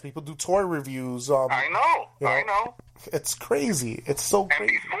stars. People do toy reviews. I know. It's crazy. It's so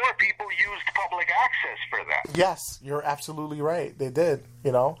crazy. And before, people used public access for that. Yes, you're absolutely right. They did,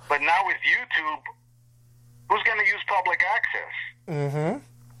 But now with YouTube, who's going to use public access? Mm-hmm.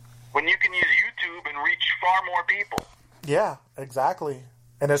 When you can use YouTube and reach far more people. Yeah, exactly.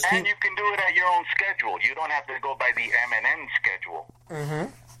 And you can do it at your own schedule. You don't have to go by the MNN schedule. Mm-hmm.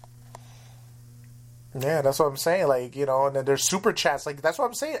 Yeah, that's what I'm saying. And then there's super chats. That's what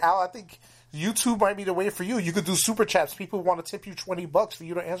I'm saying, Al. I think YouTube might be the way for you. You could do super chats. People want to tip you $20 for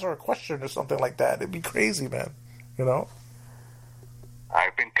you to answer a question or something like that. It'd be crazy, man.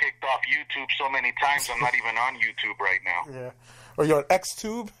 I've been kicked off YouTube so many times, I'm not even on YouTube right now. Yeah. Or you're on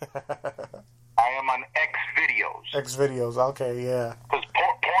XTube? I am on Xvideos. Xvideos, okay, yeah. Because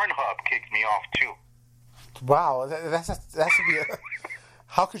Pornhub kicked me off, too. Wow, that should be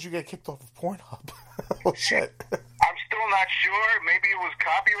how could you get kicked off of Pornhub? Oh, shit. I'm still not sure. Maybe it was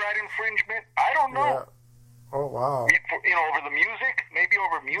copyright infringement. I don't know. Yeah. Oh, wow. Over the music? Maybe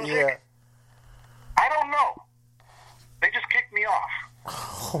over music? Yeah. I don't know. They just kicked me off.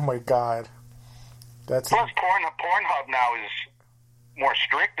 Oh my God. Plus, Pornhub now is more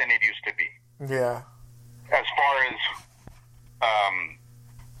strict than it used to be. Yeah. As far as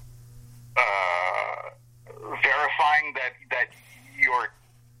verifying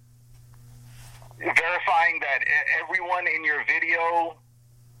that everyone in your video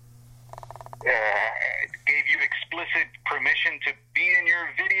gave you explicit permission to be in your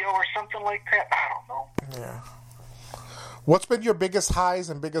video or something like that. I don't know. Yeah. What's been your biggest highs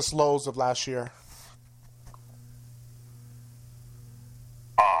and biggest lows of last year?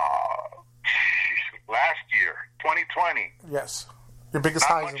 Last year, 2020. Yes. Your biggest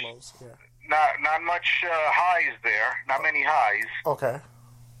highs and lows. Yeah. Not much highs there. Not many highs. Okay.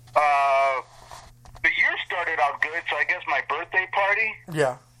 The year started out good, so I guess my birthday party.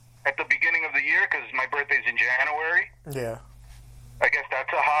 Yeah. At the beginning of the year, because my birthday's in January. Yeah. I guess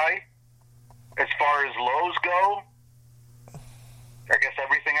that's a high. As far as lows go, I guess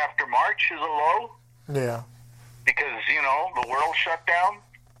everything after March is a low. Yeah. Because, the world shut down.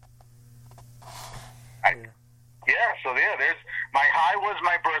 There's my high was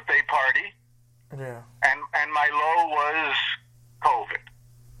my birthday party. Yeah. And my low was COVID.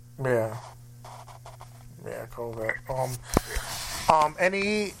 Yeah. Yeah, COVID.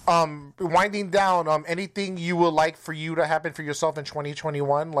 Winding down, anything you would like for you to happen for yourself in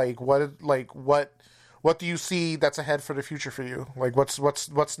 2021? What do you see that's ahead for the future for you?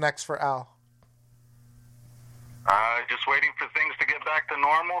 What's next for Al? Just waiting for things to get back to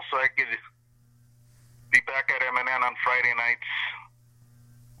normal so I could be back at MNN on Friday nights,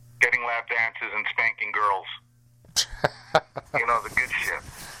 getting lap dances and spanking girls. The good shit.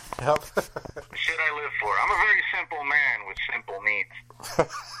 Yep. The shit I live for. I'm a very simple man with simple needs.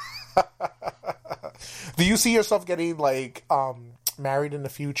 Do you see yourself getting married in the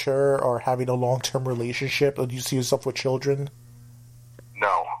future or having a long-term relationship? Or do you see yourself with children?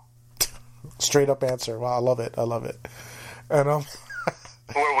 No. Straight up answer. Wow, I love it. And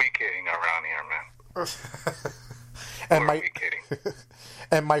who are we kidding around here, man?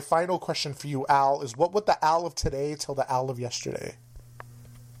 And my final question for you, Al, is what would the Al of today tell the Al of yesterday?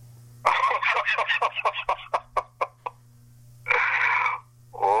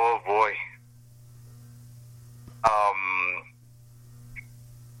 Oh boy.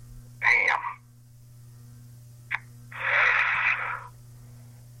 Damn.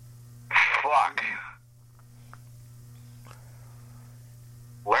 Fuck.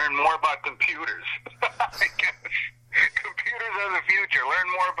 Learn more about computers. I guess. Computers are the future.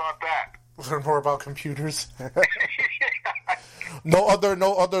 Learn more about that. Learn more about computers. No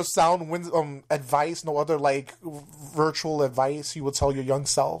other sound advice. No other virtual advice you would tell your young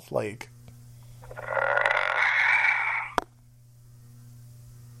self. Not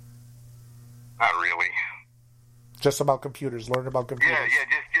really. Just about computers. Learn about computers. Yeah.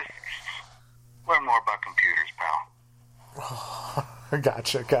 Just learn more about computers, pal.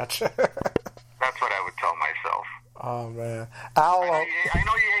 Gotcha. That's what I would tell myself. Oh, man. Al, I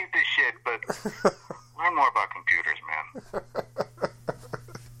know you hate this shit, but learn more about computers, man.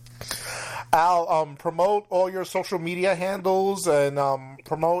 Al, promote all your social media handles and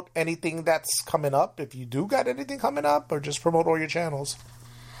promote anything that's coming up. If you do got anything coming up, or just promote all your channels.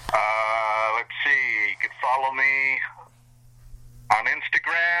 Let's see. You can follow me on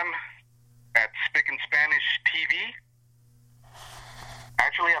Instagram at Spic N Spanish TV. I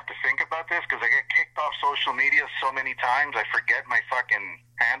actually have to think about this because I get kicked off social media so many times I forget my fucking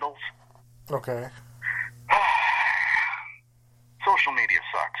handles. Okay. Social media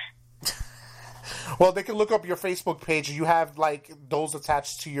sucks. Well, they can look up your Facebook page. You have, like, those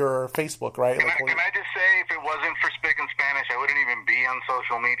attached to your Facebook, right? Can I just say, if it wasn't for Spic N Spanish, I wouldn't even be on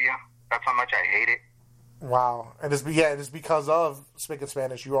social media. That's how much I hate it. Wow. And it's because of Spic N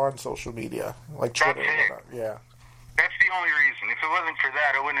Spanish you are on social media. Like Twitter. That's it. Yeah. That's the only reason. If it wasn't for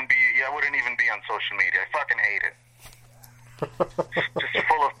that, I wouldn't even be on social media. I fucking hate it. Just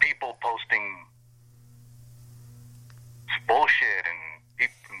full of people posting bullshit and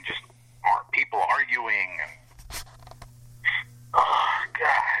people arguing. Oh,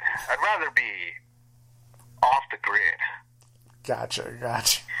 God. I'd rather be off the grid. Gotcha. I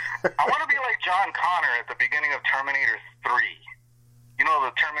want to be like John Connor at the beginning of Terminator 3. You know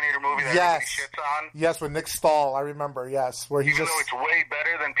the Terminator movie that everybody shits on? Yes, with Nick Stahl, I remember, yes. Where Even though it's way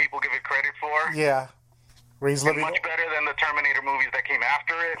better than people give it credit for. Yeah. Where he's living... much better than the Terminator movies that came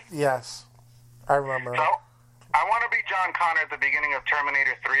after it. Yes. I remember. So, I want to be John Connor at the beginning of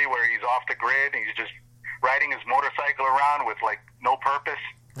Terminator 3 where he's off the grid and he's just riding his motorcycle around with, like, no purpose.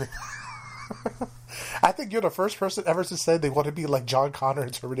 I think you're the first person ever to say they want to be like John Connor in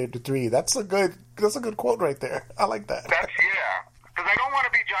Terminator 3. That's a good quote right there. I like that. Yeah. Because I don't want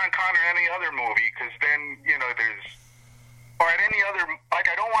to be John Connor in any other movie, because then, or at any other,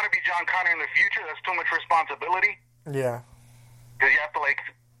 like, I don't want to be John Connor in the future. That's too much responsibility. Yeah. Because you have to, like,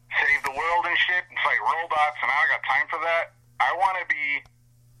 save the world and shit and fight robots, and I don't got time for that. I want to be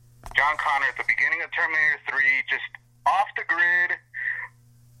John Connor at the beginning of Terminator 3, just off the grid,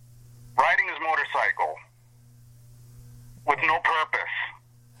 riding his motorcycle with no purpose.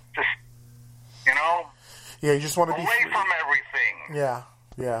 Just, Yeah, you just want to be away from everything.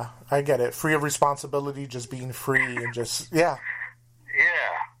 Yeah, I get it. Free of responsibility, just being free and just, yeah.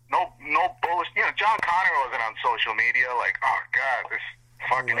 Yeah, no bullshit. John Connor wasn't on social media like, oh, God, this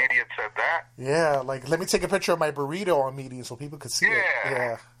fucking idiot said that. Yeah, like, let me take a picture of my burrito on media so people could see it.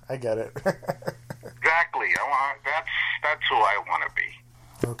 Yeah, I get it. Exactly. That's who I want to be.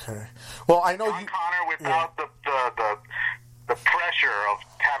 Okay. Well, I know John Connor without the pressure of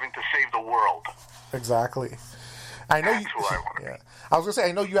having to save the world. Exactly. I know. That's who I want to be. I was gonna say,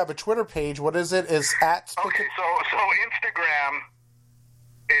 I know you have a Twitter page. What is it? Is at okay. So Instagram,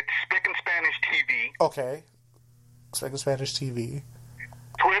 it's Spic N Spanish TV. Okay. Spic N Spanish TV.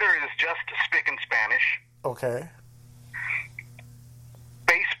 Twitter is just Spic N Spanish. Okay.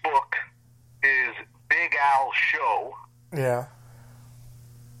 Facebook is Big Al Show. Yeah.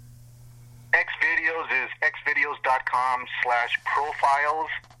 Xvideos is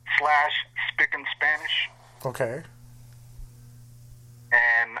xvideos.com/profiles/Spic N Spanish. Okay.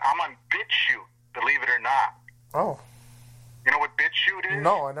 And I'm on BitChute, believe it or not. Oh. You know what BitChute is?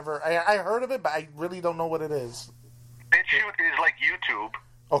 No, I heard of it, but I really don't know what it is. BitChute is like YouTube.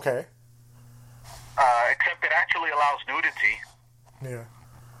 Okay. Except it actually allows nudity. Yeah.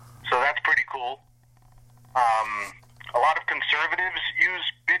 So that's pretty cool. A lot of conservatives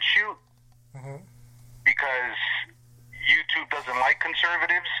use BitChute because YouTube doesn't like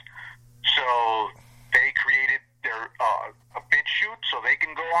conservatives. So they created their a BitChute so they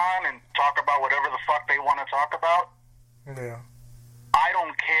can go on and talk about whatever the fuck they want to talk about. Yeah. I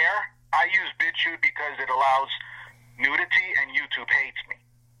don't care. I use BitChute because it allows nudity and YouTube hates me.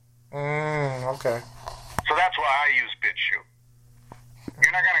 Okay. So that's why I use BitChute.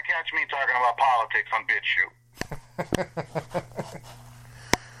 You're not going to catch me talking about politics on BitChute.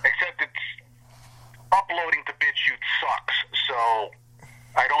 Except it's uploading to BitChute sucks, so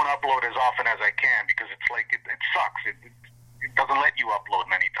I don't upload as often as I can because it's like it sucks. It doesn't let you upload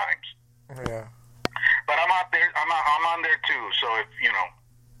many times. Yeah. But I'm out there. I'm on there too. So if you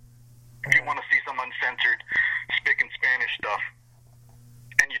want to see some uncensored Spic N Spanish stuff,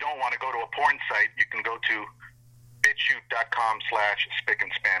 and you don't want to go to a porn site, you can go to bitchute.com/Spic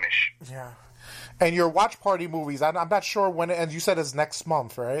N Spanish. Yeah. And your watch party movies, I'm not sure when it ends. You said it's next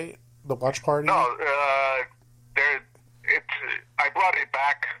month, right? The watch party? No, I brought it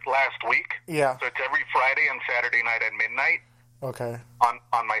back last week. Yeah. So it's every Friday and Saturday night at midnight. Okay. On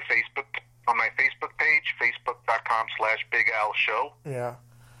my Facebook on my Facebook page, facebook.com/Big Al Show. Yeah.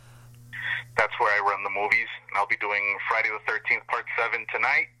 That's where I run the movies. And I'll be doing Friday the 13th, Part 7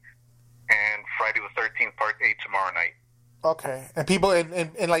 tonight, and Friday the 13th, Part 8 tomorrow night. Okay. And people,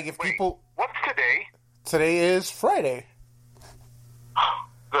 and like, if Wait, people... what's today? Today is Friday.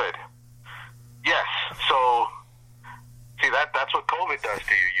 Good. Yes, so... See, that's what COVID does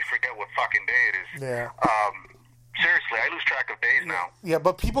to you. You forget what fucking day it is. Yeah. Seriously, I lose track of days now. Yeah,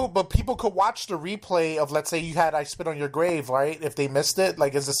 but people could watch the replay of, let's say you had I Spit on Your Grave, right? If they missed it,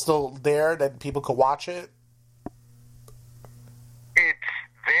 like, is it still there that people could watch it? It's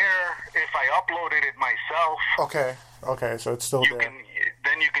there if I uploaded it myself. Okay, so it's still there.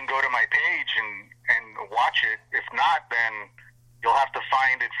 Then you can go to my page and watch it. If not, then you'll have to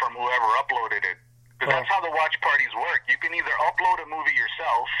find it from whoever uploaded it. Because that's how the watch parties work. You can either upload a movie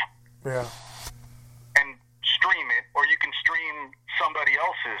yourself and stream it, or you can stream somebody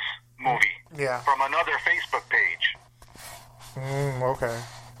else's movie from another Facebook page. Okay.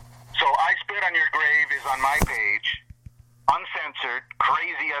 So I Spit on Your Grave is on my page, uncensored,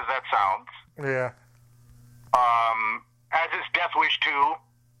 crazy as that sounds. Yeah. As is Death Wish 2,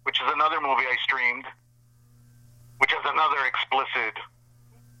 which is another movie I streamed, which has another explicit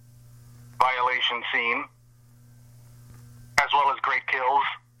violation scene, as well as Great Kills.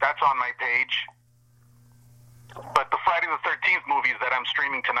 That's on my page. But the Friday the 13th movies that I'm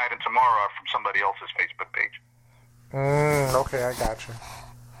streaming tonight and tomorrow are from somebody else's Facebook page. Okay, I got you.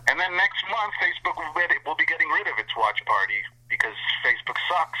 And then next month, Facebook will be getting rid of its watch party because Facebook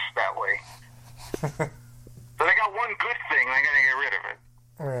sucks that way. So they got one good thing, they're going to get rid of it.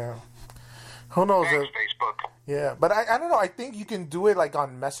 Yeah. Who knows? Thanks, Facebook. Yeah, but I don't know. I think you can do it like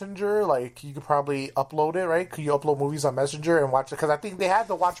on Messenger. Like you could probably upload it, right? Could you upload movies on Messenger and watch it? Because I think they have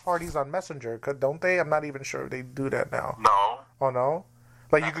the watch parties on Messenger, don't they? I'm not even sure if they do that now. No. Oh no.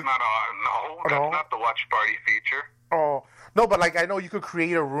 Like that's you could. That's not the watch party feature. Oh no, but like I know you could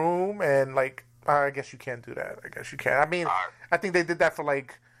create a room and like I guess you can't do that. I guess you can. I mean, I think they did that for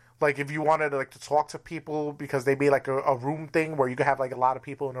like if you wanted to talk to people because they made like a room thing where you could have like a lot of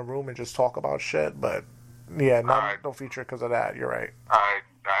people in a room and just talk about shit. But yeah, no feature because of that. You're right. I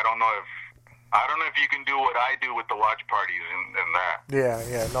don't know if you can do what I do with the watch parties and that.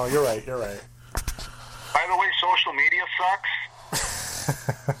 Yeah. No, you're right. By the way, social media sucks.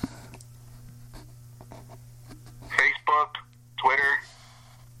 Facebook, Twitter,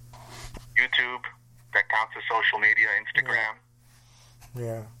 YouTube, that counts as social media, Instagram.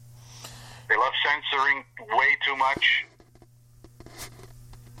 Yeah. They love censoring way too much.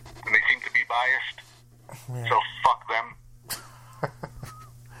 And they seem to be biased. So fuck them.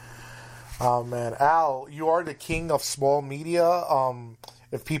 Oh man, Al, you are the king of small media.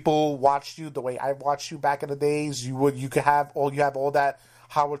 If people watched you the way I watched you back in the days, you could have all that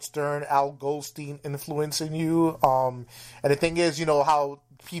Howard Stern, Al Goldstein influence in you. And the thing is, how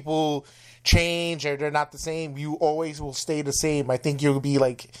people change or they're not the same. You always will stay the same. I think you'll be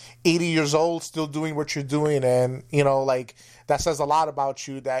like 80 years old, still doing what you're doing, and that says a lot about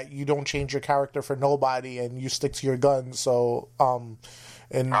you. That you don't change your character for nobody, and you stick to your guns. So,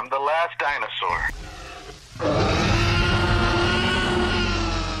 and I'm the last dinosaur.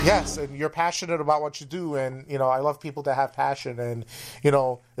 Yes, and you're passionate about what you do, and I love people that have passion, and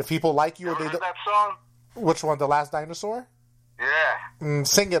if people like you, Remember that song? Which one? The Last Dinosaur? Yeah.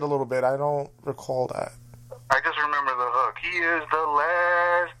 Sing it a little bit. I don't recall that. I just remember the hook. He is the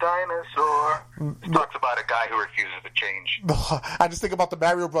last dinosaur. It talks about a guy who refuses to change. I just think about the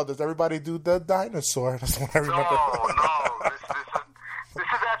Mario Brothers. Everybody do the dinosaur. That's what I remember. No. This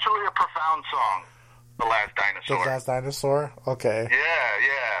is actually a profound song. The Last Dinosaur. The Last Dinosaur? Okay.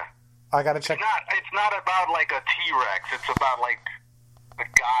 Yeah. I gotta check. It's not about like a T-Rex. It's about like a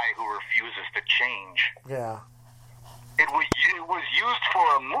guy who refuses to change. Yeah. It was used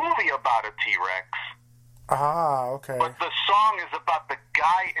for a movie about a T-Rex. Ah, okay. But the song is about the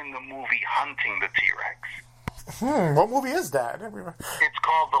guy in the movie hunting the T-Rex. What movie is that? It's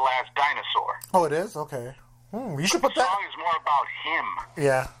called The Last Dinosaur. Oh, it is? Okay. You should put that. The song is more about him.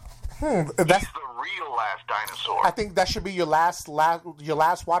 Yeah. That's the real last dinosaur. I think that should be your last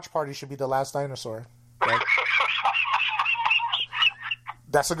watch party. Should be The Last Dinosaur. Right?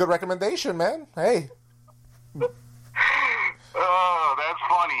 That's a good recommendation, man. Hey. Oh, that's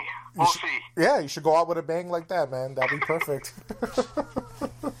funny. We'll see. Yeah, you should go out with a bang like that, man. That'd be perfect.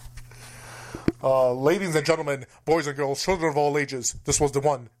 Ladies and gentlemen, boys and girls, children of all ages, this was the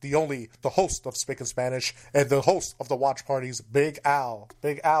one, the only, the host of Spic N Spanish, and the host of the watch parties, Big Al.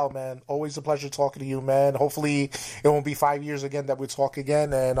 Big Al, man. Always a pleasure talking to you, man. Hopefully, it won't be 5 years again that we talk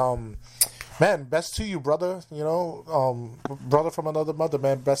again, and Man, best to you, brother. You know, brother from another mother,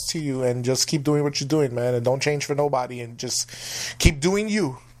 man. Best to you, and just keep doing what you're doing, man, and don't change for nobody, and just keep doing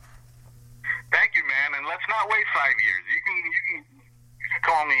you. Thank you, man, and let's not wait 5 years. You can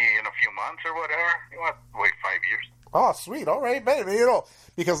call me in a few months or whatever. You want to wait 5 years? Oh, sweet. All right, man. You know,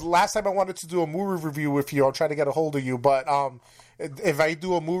 because last time I wanted to do a movie review with you, I'll try to get a hold of you, but if I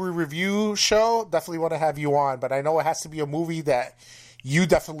do a movie review show, definitely want to have you on. But I know it has to be a movie that you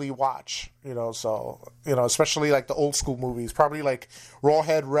definitely watch, you know, so, you know, especially like the old school movies, probably like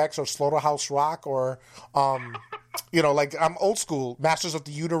Rawhead Rex or Slaughterhouse Rock or, you know, like I'm old school, Masters of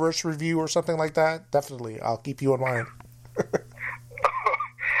the Universe review or something like that. Definitely. I'll keep you in mind. Okay.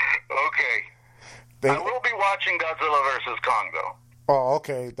 I will be watching Godzilla vs. Kong, though. Oh,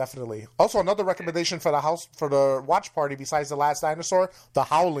 okay, definitely. Also, another recommendation for the watch party besides The Last Dinosaur, The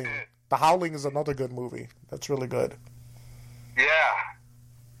Howling. The Howling is another good movie. That's really good. Yeah.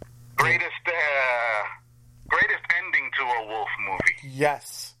 Greatest ending to a wolf movie.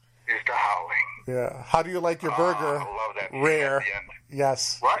 Yes. Is The Howling. Yeah. How do you like your burger? I love that. Rare. At the end.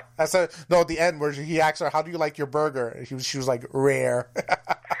 Yes. What? At the end where he asked her, "How do you like your burger?" And she was like, "Rare."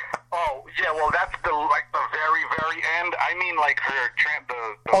 Oh yeah, well that's the very very end. I mean like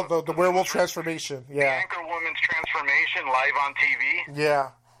her the werewolf transformation. Yeah. The anchor woman's transformation live on TV.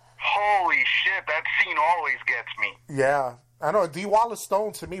 Yeah. Holy shit, that scene always gets me. Yeah. I know, Dee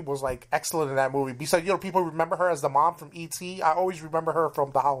Wallace-Stone to me was like excellent in that movie. Besides, you know, people remember her as the mom from E.T. I always remember her from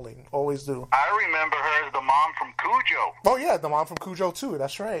The Howling. Always do. I remember her as the mom from Cujo. Oh yeah, the mom from Cujo too.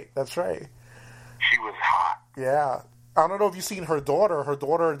 That's right. That's right. She was hot. Yeah. I don't know if you've seen her daughter. Her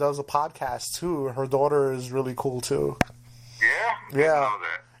daughter does a podcast too. Her daughter is really cool too. Yeah? Yeah. I didn't know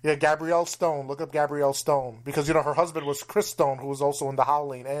that. Yeah, Gabrielle Stone. Look up Gabrielle Stone. Because, you know, her husband was Chris Stone, who was also in The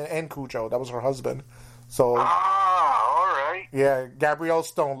Howling, and Cujo. That was her husband. So, all right. Yeah, Gabrielle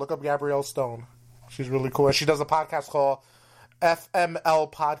Stone. Look up Gabrielle Stone. She's really cool. And she does a podcast called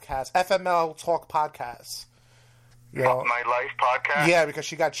FML Talk Podcast. You know? My Life podcast? Yeah, because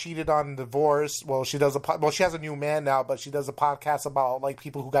she got cheated on, divorce. Well, she has a new man now, but she does a podcast about, like,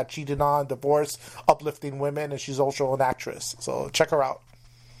 people who got cheated on, divorce, uplifting women, and she's also an actress. So, check her out.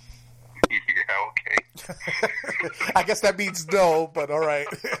 Yeah, okay. I guess that means no, but all right.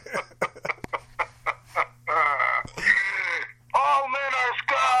 All men are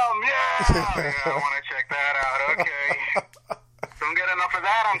scum. Yeah, I want to check that out. Okay. Don't get enough of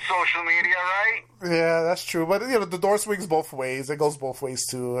that on social media, right? Yeah, that's true. But, you know, the door swings both ways. It goes both ways,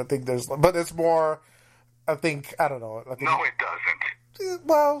 too. I think but it's more, I don't know. No, it doesn't.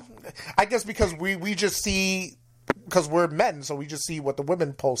 Well, I guess because we just see, because we're men, so we just see what the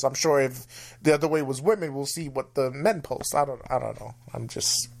women post. I'm sure if the other way was women, we'll see what the men post. I don't know. I'm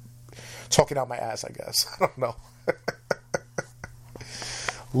just talking out my ass, I guess. I don't know.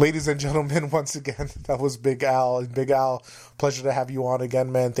 Ladies and gentlemen, once again, that was Big Al. Big Al, pleasure to have you on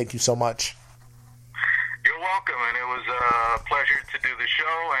again, man. Thank you so much. You're welcome, and it was a pleasure to do the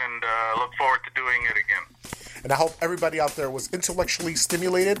show, and look forward to doing it again. And I hope everybody out there was intellectually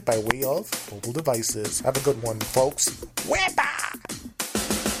stimulated by way of mobile devices. Have a good one, folks. Wepa!